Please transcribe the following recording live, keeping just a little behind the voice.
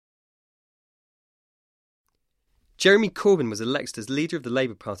Jeremy Corbyn was elected as leader of the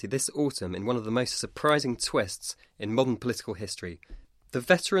Labour Party this autumn in one of the most surprising twists in modern political history. The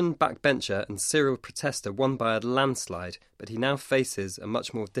veteran backbencher and serial protester won by a landslide, but he now faces a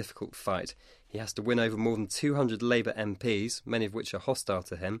much more difficult fight. He has to win over more than 200 Labour MPs, many of which are hostile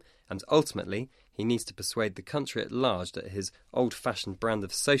to him, and ultimately he needs to persuade the country at large that his old-fashioned brand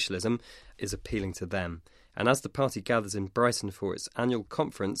of socialism is appealing to them. And as the party gathers in Brighton for its annual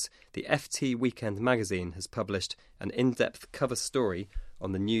conference, the FT Weekend magazine has published an in-depth cover story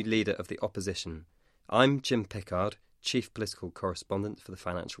on the new leader of the opposition. I'm Jim Pickard, Chief Political Correspondent for the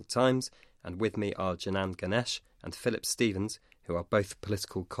Financial Times, and with me are Janan Ganesh and Philip Stevens, who are both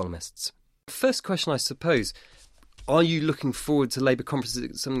political columnists. First question, I suppose, are you looking forward to Labour conferences?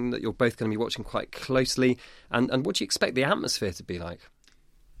 It's something that you're both going to be watching quite closely, and what do you expect the atmosphere to be like?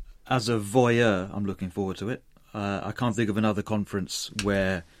 As a voyeur, I'm looking forward to it. I can't think of another conference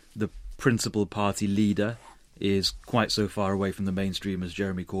where the principal party leader is quite so far away from the mainstream as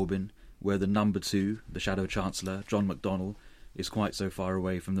Jeremy Corbyn, where the number two, the Shadow Chancellor, John McDonnell, is quite so far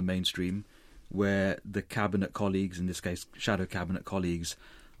away from the mainstream, where the cabinet colleagues, in this case shadow cabinet colleagues,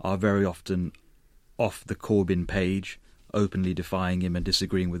 are very often off the Corbyn page, openly defying him and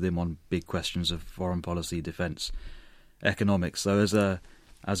disagreeing with him on big questions of foreign policy, defence, economics. So as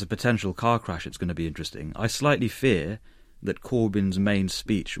a potential car crash, it's going to be interesting. I slightly fear that Corbyn's main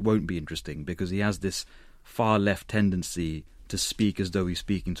speech won't be interesting because he has this far-left tendency to speak as though he's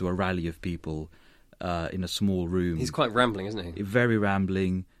speaking to a rally of people in a small room. He's quite rambling, isn't he? Very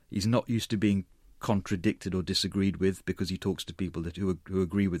rambling. He's not used to being contradicted or disagreed with because he talks to people who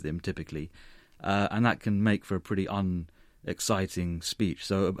agree with him, typically. And that can make for a pretty unexciting speech.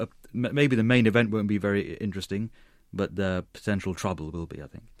 So maybe the main event won't be very interesting, but the potential trouble will be, I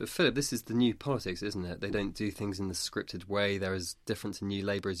think. But Philip, this is the new politics, isn't it? They don't do things in the scripted way. They're as different to New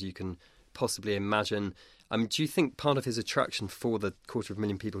Labour as you can possibly imagine. Do you think part of his attraction for the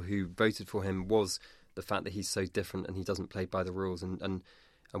 250,000 people who voted for him was the fact that he's so different and he doesn't play by the rules? And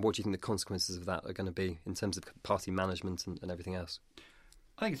what do you think the consequences of that are going to be in terms of party management and everything else?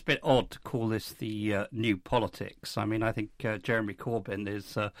 I think it's a bit odd to call this the new politics. I mean, I think Jeremy Corbyn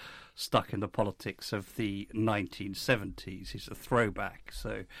is stuck in the politics of the 1970s. He's a throwback,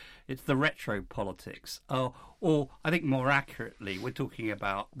 so it's the retro politics. Or I think more accurately, we're talking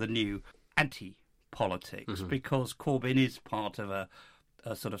about the new anti-politics, because Corbyn is part of a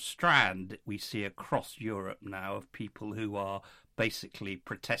sort of strand we see across Europe now of people who are basically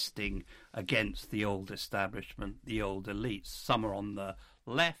protesting against the old establishment, the old elites. Some are on the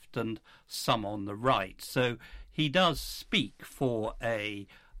left and some on the right. So he does speak for a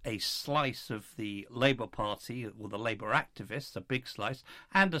slice of the Labour Party, or the Labour activists, a big slice,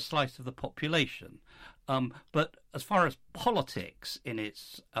 and a slice of the population. But as far as politics in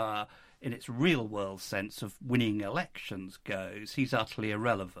its real world sense of winning elections goes, he's utterly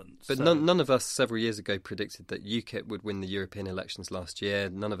irrelevant. But none of us several years ago predicted that UKIP would win the European elections last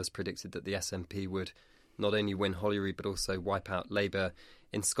year. None of us predicted that the SNP would not only win Holyrood but also wipe out Labour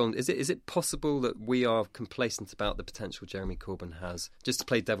in Scotland. Is it possible that we are complacent about the potential Jeremy Corbyn has? Just to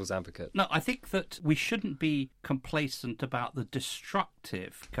play devil's advocate. No, I think that we shouldn't be complacent about the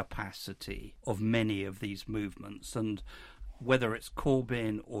destructive capacity of many of these movements, and whether it's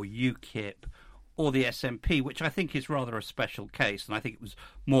Corbyn or UKIP or the SNP, which I think is rather a special case, and I think it was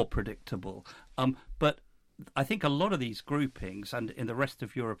more predictable. But I think a lot of these groupings, and in the rest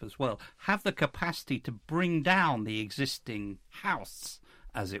of Europe as well, have the capacity to bring down the existing house,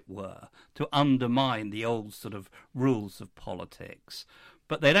 as it were, to undermine the old sort of rules of politics.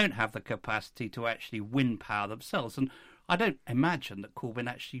 But they don't have the capacity to actually win power themselves. And I don't imagine that Corbyn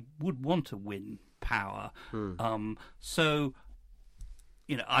actually would want to win power. So,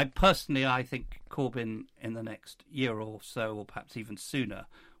 I think Corbyn in the next year or so, or perhaps even sooner,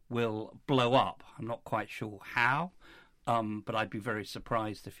 will blow up. I'm not quite sure how, but I'd be very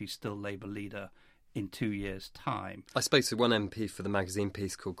surprised if he's still Labour leader in 2 years' time. I spoke to one MP for the magazine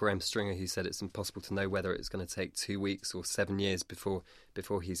piece called Graham Stringer, who said it's impossible to know whether it's going to take 2 weeks or 7 years before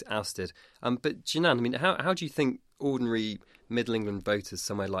he's ousted. But Janan, how do you think ordinary Middle England voters,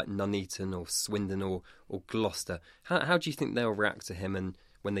 somewhere like Nuneaton or Swindon or Gloucester, how do you think they'll react to him and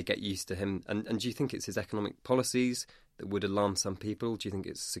when they get used to him? And do you think it's his economic policies that would alarm some people? Do you think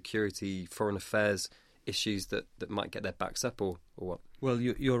it's security, foreign affairs issues that might get their backs up, or what? Well,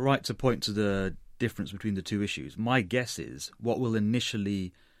 you're right to point to the difference between the two issues. My guess is what will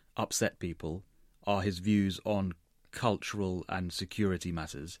initially upset people are his views on cultural and security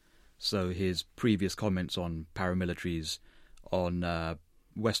matters. So his previous comments on paramilitaries, on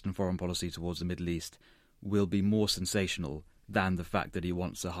Western foreign policy towards the Middle East, will be more sensational than the fact that he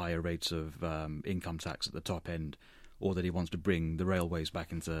wants a higher rate of income tax at the top end, or that he wants to bring the railways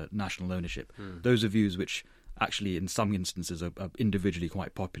back into national ownership. Those are views which actually in some instances are individually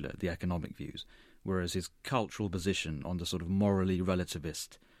quite popular, the economic views, whereas his cultural position on the sort of morally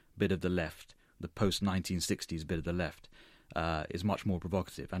relativist bit of the left, the post-1960s bit of the left, is much more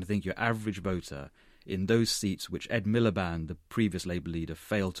provocative. And I think your average voter in those seats which Ed Miliband, the previous Labour leader,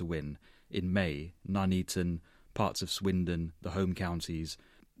 failed to win in May, Nuneaton, parts of Swindon, the home counties,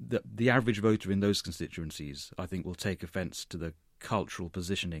 the average voter in those constituencies, I think, will take offence to the cultural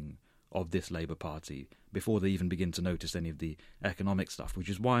positioning of this Labour Party before they even begin to notice any of the economic stuff, which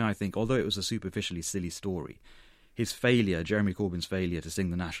is why I think, although it was a superficially silly story, his failure, Jeremy Corbyn's failure to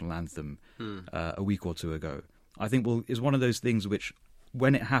sing the national anthem a week or two ago, I think is one of those things which,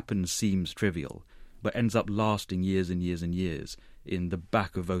 when it happens, seems trivial, but ends up lasting years and years and years in the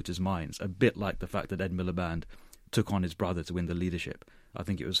back of voters' minds, a bit like the fact that Ed Miliband took on his brother to win the leadership. I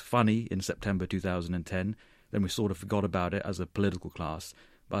think it was funny in September 2010, then we sort of forgot about it as a political class,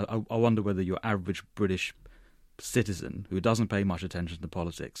 but I wonder whether your average British citizen who doesn't pay much attention to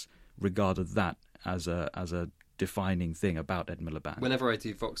politics regarded that as a defining thing about Ed Miliband. Whenever I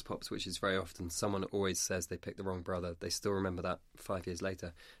do Vox Pops, which is very often, someone always says they picked the wrong brother. They still remember that 5 years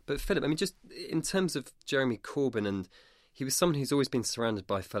later. But Philip, I mean, just in terms of Jeremy Corbyn, and he was someone who's always been surrounded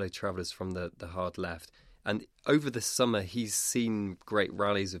by fellow travellers from the hard left. And over the summer, he's seen great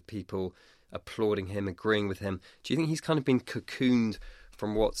rallies of people applauding him, agreeing with him. Do you think he's kind of been cocooned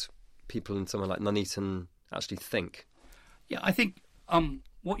from what people in somewhere like Nuneaton actually think? Yeah, I think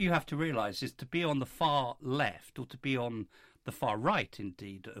what you have to realise is to be on the far left, or to be on the far right,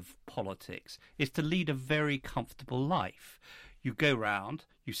 indeed, of politics, is to lead a very comfortable life. You go round,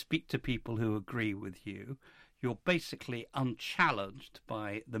 you speak to people who agree with you, you're basically unchallenged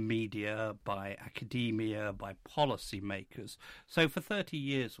by the media, by academia, by policymakers. So for 30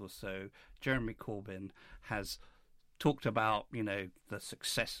 years or so, Jeremy Corbyn has talked about, the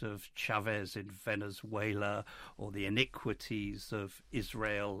success of Chavez in Venezuela or the iniquities of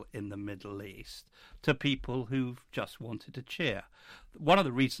Israel in the Middle East to people who've just wanted to cheer. One of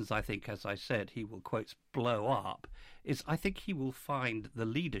the reasons I think, as I said, he will, quotes, blow up is I think he will find the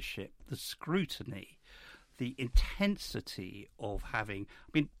leadership, the scrutiny, the intensity of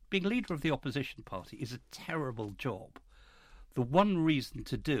being leader of the opposition party is a terrible job. The one reason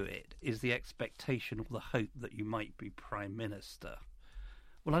to do it is the expectation or the hope that you might be Prime Minister.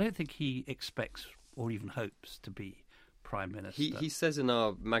 Well, I don't think he expects or even hopes to be Prime Minister. He says in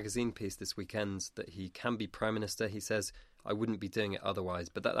our magazine piece this weekend that he can be Prime Minister. He says, I wouldn't be doing it otherwise.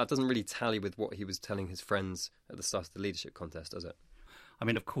 But that doesn't really tally with what he was telling his friends at the start of the leadership contest, does it? I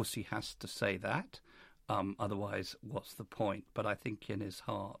mean, of course he has to say that. Otherwise, what's the point? But I think in his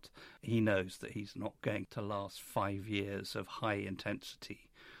heart, he knows that he's not going to last 5 years of high intensity.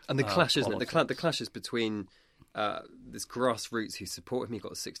 And the clash, isn't it? The clash is between this grassroots who support him. He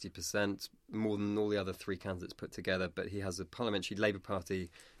got 60%, more than all the other three candidates put together. But he has a parliamentary Labour Party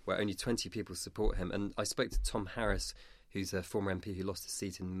where only 20 people support him. And I spoke to Tom Harris, who's a former MP who lost his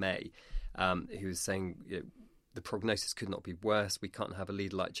seat in May, who was saying, the prognosis could not be worse. We can't have a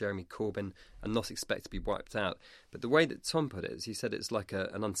leader like Jeremy Corbyn and not expect to be wiped out. But the way that Tom put it is he said it's like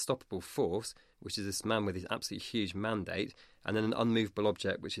an unstoppable force, which is this man with his absolutely huge mandate, and then an unmovable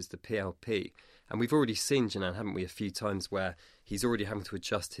object, which is the PLP. And we've already seen, Janan, haven't we, a few times where he's already having to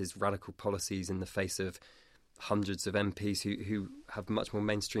adjust his radical policies in the face of hundreds of MPs who have much more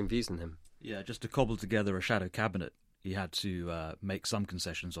mainstream views than him. Yeah, just to cobble together a shadow cabinet, he had to make some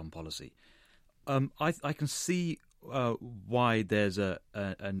concessions on policy. I can see why there's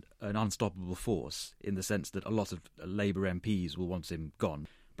an unstoppable force in the sense that a lot of Labour MPs will want him gone.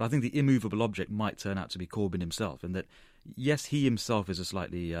 But I think the immovable object might turn out to be Corbyn himself, and that, yes, he himself is a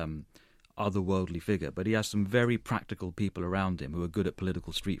slightly otherworldly figure, but he has some very practical people around him who are good at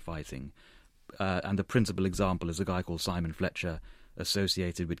political street fighting. And the principal example is a guy called Simon Fletcher,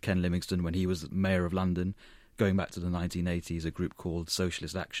 associated with Ken Livingstone when he was Mayor of London, going back to the 1980s, a group called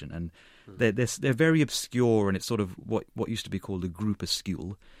Socialist Action. And they're very obscure, and it's sort of what used to be called a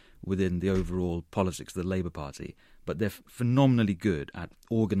groupuscule within the overall politics of the Labour Party. But they're phenomenally good at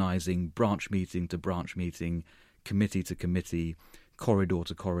organising branch meeting to branch meeting, committee to committee, corridor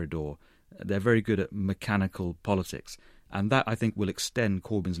to corridor. They're very good at mechanical politics. And that, I think, will extend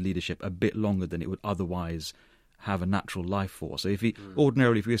Corbyn's leadership a bit longer than it would otherwise have a natural life for. So if we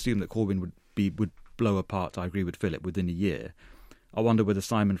assume that Corbyn would blow apart, I agree with Philip, within a year, I wonder whether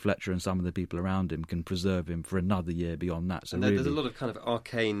Simon Fletcher and some of the people around him can preserve him for another year beyond that. So and there's a lot of kind of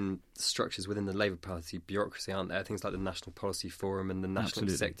arcane structures within the Labour Party bureaucracy, aren't there? Things like the National Policy Forum and the National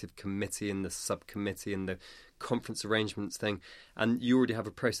Executive Committee and the subcommittee and the conference arrangements thing. And you already have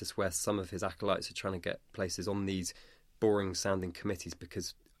a process where some of his acolytes are trying to get places on these boring-sounding committees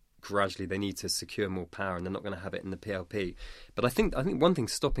because gradually they need to secure more power and they're not going to have it in the PLP. But I think one thing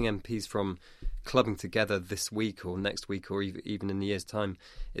stopping MPs from clubbing together this week or next week or even in a year's time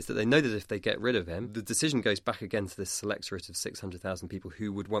is that they know that if they get rid of him, the decision goes back again to this selectorate of 600,000 people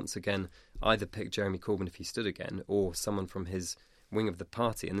who would once again either pick Jeremy Corbyn if he stood again or someone from his wing of the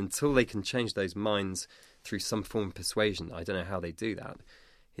party. And until they can change those minds through some form of persuasion, I don't know how they do that.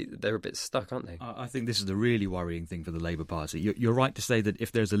 They're a bit stuck, aren't they? I think this is the really worrying thing for the Labour Party. You're right to say that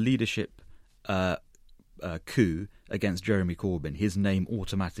if there's a leadership coup against Jeremy Corbyn, his name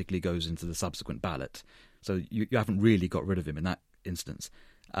automatically goes into the subsequent ballot. So you haven't really got rid of him in that instance.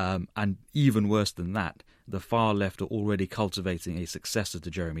 And even worse than that, the far left are already cultivating a successor to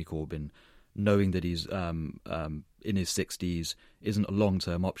Jeremy Corbyn, knowing that he's in his 60s, isn't a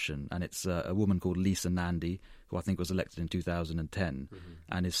long-term option. And it's a woman called Lisa Nandy, who I think was elected in 2010,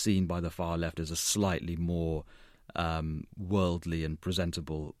 and is seen by the far left as a slightly more worldly and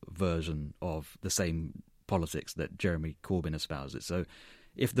presentable version of the same politics that Jeremy Corbyn espouses. So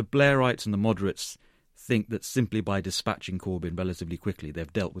if the Blairites and the moderates think that simply by dispatching Corbyn relatively quickly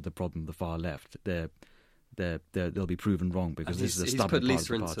they've dealt with the problem of the far left, they'll be proven wrong, because this is a stubborn part of the party. He's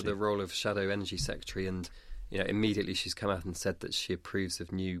put Lisa into the role of Shadow Energy Secretary, and immediately she's come out and said that she approves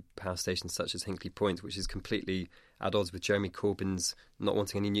of new power stations such as Hinkley Point, which is completely at odds with Jeremy Corbyn's not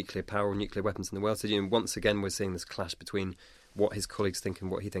wanting any nuclear power or nuclear weapons in the world. So once again we're seeing this clash between what his colleagues think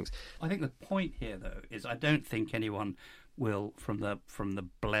and what he thinks. I think the point here, though, is I don't think anyone will, from the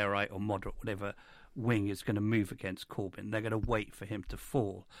Blairite or moderate, whatever wing, is going to move against Corbyn. They're going to wait for him to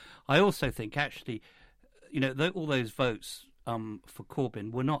fall. I also think, actually, all those votes for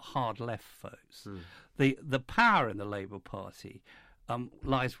Corbyn were not hard left votes. The power in the Labour Party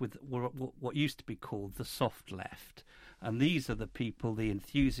lies with what used to be called the soft left, and these are the people, the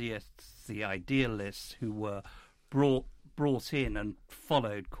enthusiasts, the idealists who were brought in and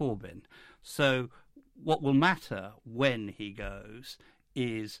followed Corbyn. So what will matter when he goes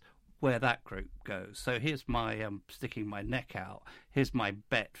is where that group goes. So here's my sticking my neck out. Here's my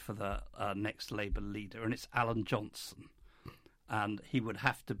bet for the next Labour leader, and it's Alan Johnson. And he would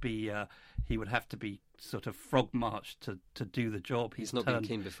have to be sort of frog marched to do the job. He's not been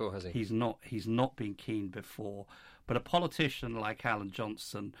keen before, has he? He's not been keen before. But a politician like Alan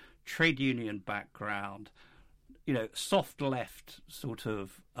Johnson, trade union background, soft left sort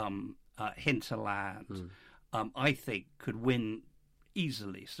of hinterland, I think could win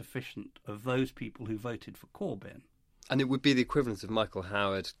easily sufficient of those people who voted for Corbyn. And it would be the equivalent of Michael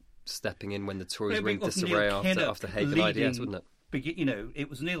Howard stepping in when the Tories were in disarray after Hague and IDS, wouldn't it? It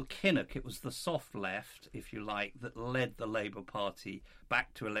was Neil Kinnock, it was the soft left, if you like, that led the Labour Party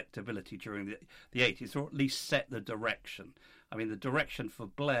back to electability during the 80s, or at least set the direction. I mean, the direction for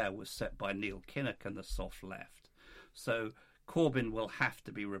Blair was set by Neil Kinnock and the soft left. So Corbyn will have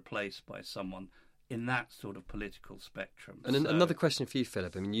to be replaced by someone in that sort of political spectrum. And another question for you,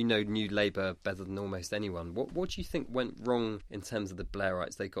 Philip. I mean, you know New Labour better than almost anyone. What do you think went wrong in terms of the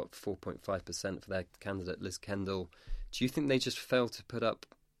Blairites? They got 4.5% for their candidate, Liz Kendall. Do you think they just failed to put up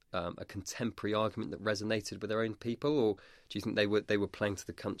a contemporary argument that resonated with their own people, or do you think they were playing to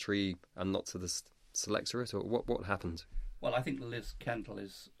the country and not to the selectorate, or what happened? Well, I think Liz Kendall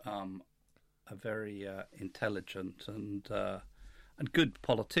is a very intelligent and good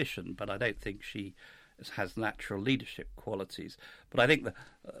politician, but I don't think she has natural leadership qualities. But I think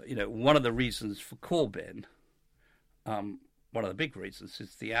one of the reasons for Corbyn, one of the big reasons,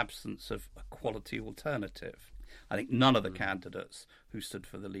 is the absence of a quality alternative. I think none of the candidates who stood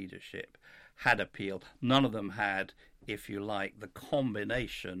for the leadership had appeal. None of them had, if you like, the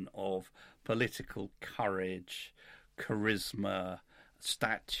combination of political courage, charisma,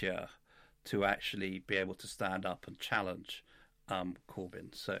 stature to actually be able to stand up and challenge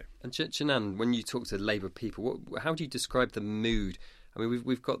Corbyn. And Janan, when you talk to Labour people, how do you describe the mood? I mean,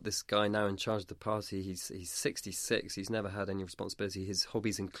 we've got this guy now in charge of the party. He's 66. He's never had any responsibility. His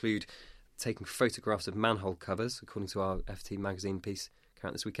hobbies include taking photographs of manhole covers, according to our FT magazine piece came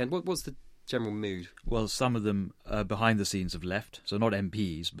out this weekend. What's the general mood? Well, some of them behind the scenes have left, so not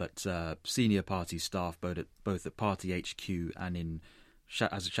MPs, but senior party staff, both at party HQ and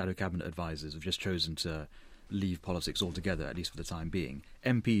as shadow cabinet advisors, have just chosen to leave politics altogether, at least for the time being.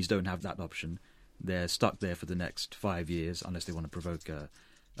 MPs don't have that option. They're stuck there for the next 5 years unless they want to provoke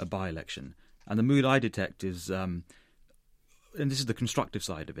a by-election. And the mood I detect is and this is the constructive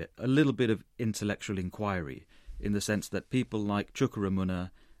side of it, a little bit of intellectual inquiry, in the sense that people like Chuka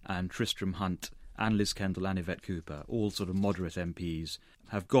Umunna and Tristram Hunt and Liz Kendall and Yvette Cooper, all sort of moderate MPs,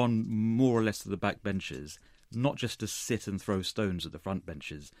 have gone more or less to the back benches, not just to sit and throw stones at the front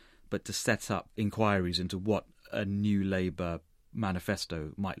benches, but to set up inquiries into what a new Labour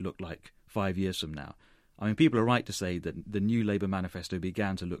manifesto might look like 5 years from now. I mean, people are right to say that the new Labour manifesto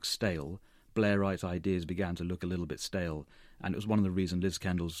began to look stale. Blairite ideas began to look a little bit stale, and it was one of the reasons Liz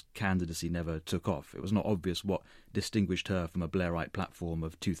Kendall's candidacy never took off. It was not obvious what distinguished her from a Blairite platform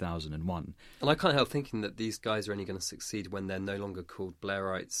of 2001. And I can't help thinking that these guys are only going to succeed when they're no longer called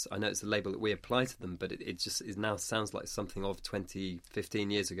Blairites. I know it's a label that we apply to them, but it now sounds like something of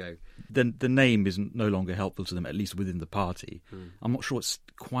 15 years ago. The name is no longer helpful to them, at least within the party. I'm not sure it's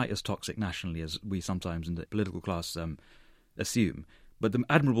quite as toxic nationally as we sometimes in the political class assume. But the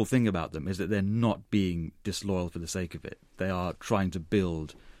admirable thing about them is that they're not being disloyal for the sake of it. They are trying to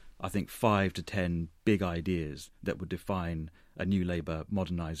build, I think, 5 to 10 big ideas that would define a new Labour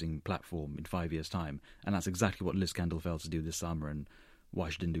modernising platform in 5 years' time. And that's exactly what Liz Kendall failed to do this summer, and why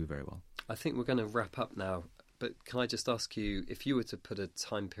she didn't do very well. I think we're going to wrap up now. But can I just ask you, if you were to put a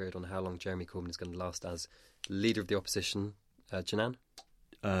time period on how long Jeremy Corbyn is going to last as leader of the opposition, Janan?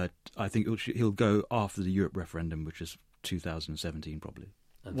 I think he'll go after the Europe referendum, which is 2017 probably.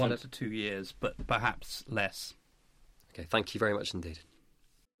 And 1 to 2 years, but perhaps less. Okay, thank you very much indeed.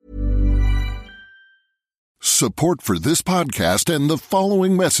 Support for this podcast and the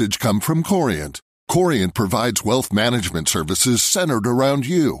following message come from Corient. Corient provides wealth management services centered around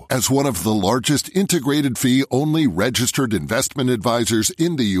you. As one of the largest integrated fee-only registered investment advisors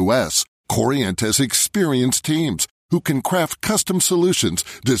in the U.S., Corient has experienced teams who can craft custom solutions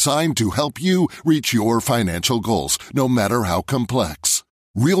designed to help you reach your financial goals, no matter how complex.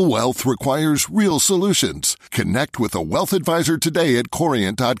 Real wealth requires real solutions. Connect with a wealth advisor today at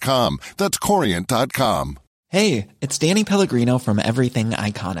Corient.com. That's Corient.com. Hey, it's Danny Pellegrino from Everything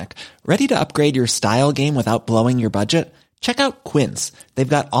Iconic. Ready to upgrade your style game without blowing your budget? Check out Quince. They've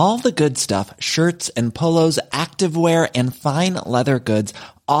got all the good stuff, shirts and polos, activewear, and fine leather goods,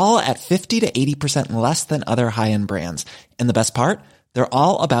 all at 50 to 80% less than other high-end brands. And the best part? They're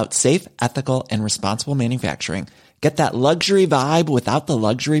all about safe, ethical, and responsible manufacturing. Get that luxury vibe without the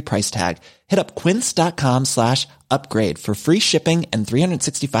luxury price tag. Hit up quince.com/upgrade for free shipping and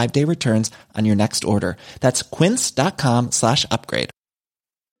 365-day returns on your next order. That's quince.com/upgrade.